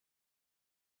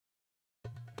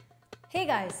Hey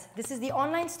guys, this is the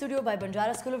online studio by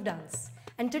Banjara School of Dance,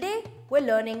 and today we're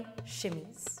learning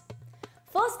shimmies.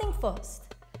 First thing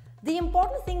first, the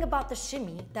important thing about the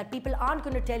shimmy that people aren't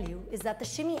going to tell you is that the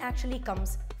shimmy actually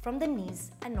comes from the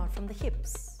knees and not from the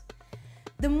hips.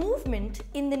 The movement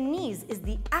in the knees is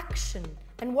the action,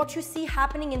 and what you see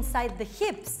happening inside the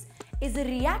hips is a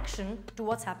reaction to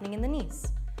what's happening in the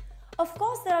knees. Of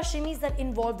course, there are shimmies that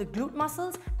involve the glute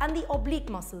muscles and the oblique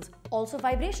muscles, also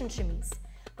vibration shimmies.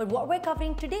 But what we're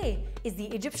covering today is the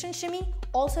Egyptian shimmy,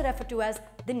 also referred to as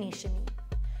the knee shimmy.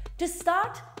 To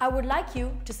start, I would like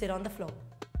you to sit on the floor.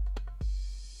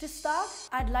 To start,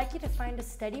 I'd like you to find a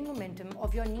steady momentum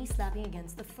of your knee slapping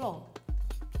against the floor.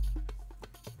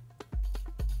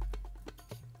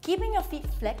 Keeping your feet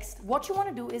flexed, what you want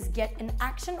to do is get an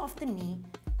action of the knee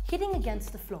hitting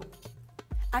against the floor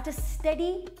at a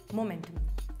steady momentum.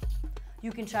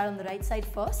 You can try it on the right side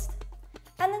first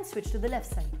and then switch to the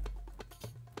left side.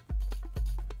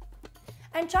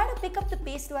 And try to pick up the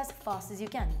pace to as fast as you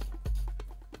can.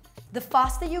 The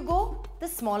faster you go, the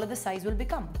smaller the size will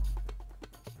become.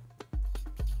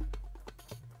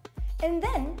 And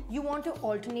then you want to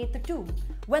alternate the two.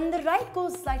 When the right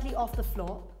goes slightly off the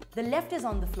floor, the left is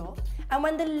on the floor. And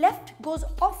when the left goes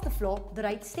off the floor, the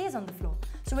right stays on the floor.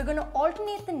 So we're going to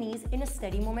alternate the knees in a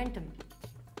steady momentum.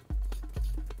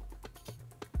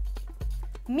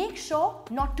 Make sure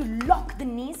not to lock the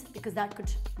knees because that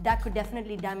could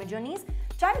definitely damage your knees.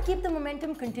 Try to keep the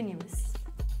momentum continuous.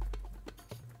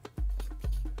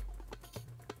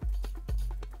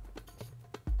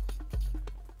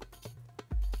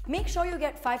 Make sure you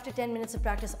get 5 to 10 minutes of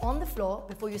practice on the floor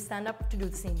before you stand up to do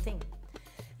the same thing.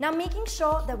 Now, making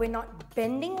sure that we're not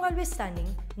bending while we're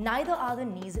standing, neither are the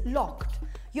knees locked.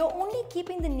 You're only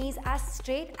keeping the knees as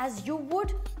straight as you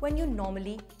would when you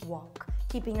normally walk,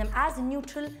 keeping them as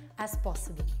neutral as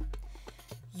possible.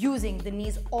 Using the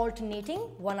knees alternating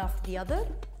one after the other.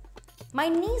 My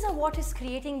knees are what is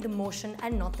creating the motion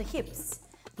and not the hips.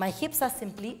 My hips are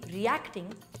simply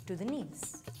reacting to the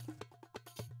knees.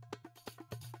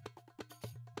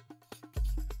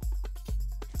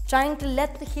 Trying to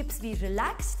let the hips be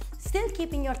relaxed, still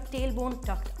keeping your tailbone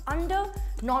tucked under,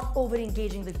 not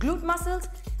over-engaging the glute muscles,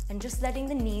 and just letting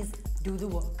the knees do the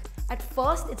work. At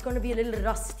first, it's going to be a little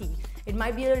rusty. It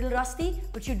might be a little rusty,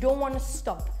 but you don't want to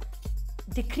stop.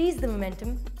 Decrease the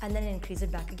momentum and then increase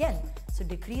it back again. So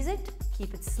decrease it,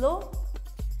 keep it slow,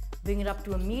 bring it up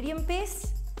to a medium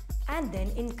pace, and then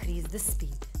increase the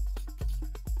speed.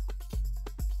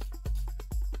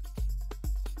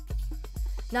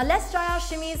 Now let's try our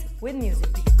shimmies with music.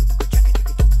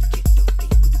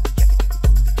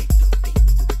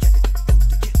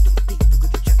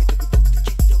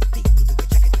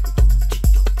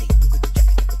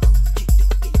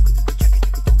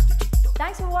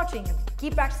 Thanks for watching.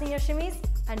 Keep practicing your shimmies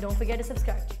and don't forget to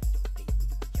subscribe.